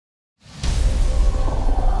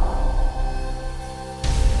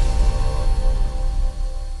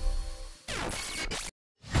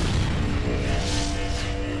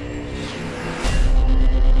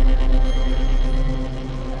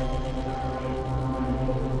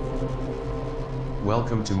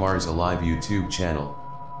Welcome to Mars Alive YouTube channel.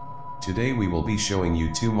 Today we will be showing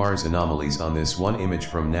you two Mars anomalies on this one image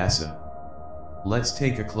from NASA. Let's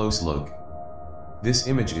take a close look. This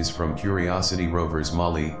image is from Curiosity rover's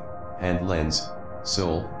MAHLI, hand lens,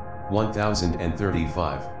 Sol,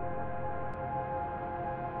 1035.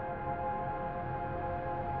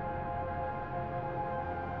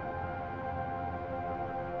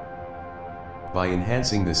 By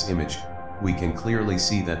enhancing this image, we can clearly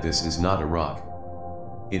see that this is not a rock.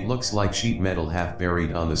 It looks like sheet metal half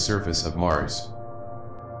buried on the surface of Mars.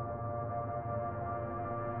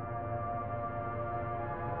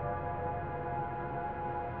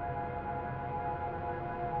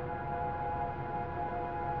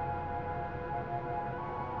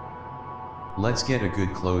 Let's get a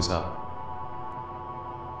good close-up.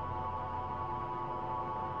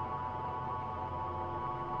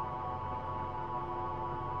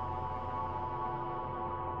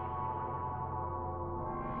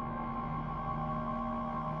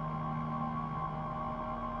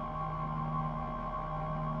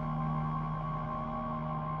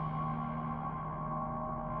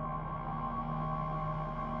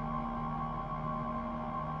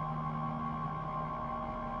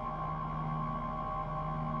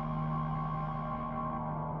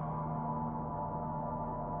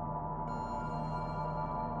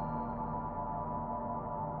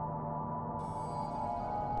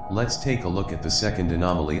 Let's take a look at the second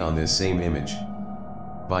anomaly on this same image.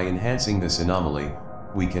 By enhancing this anomaly,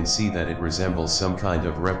 we can see that it resembles some kind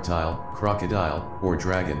of reptile, crocodile, or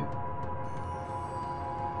dragon.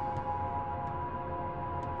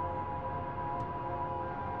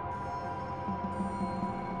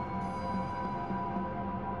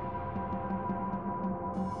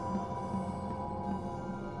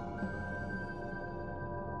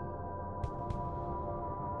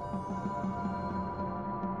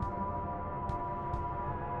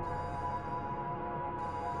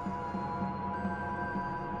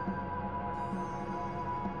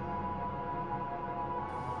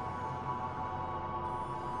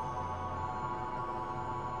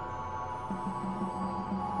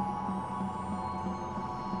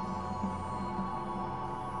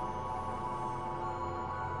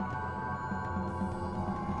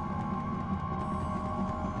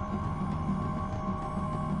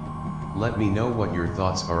 Let me know what your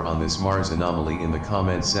thoughts are on this Mars anomaly in the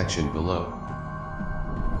comment section below.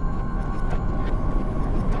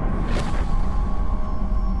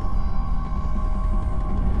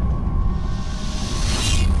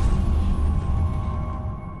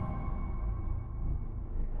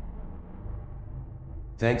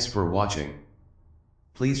 Thanks for watching.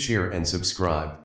 Please share and subscribe.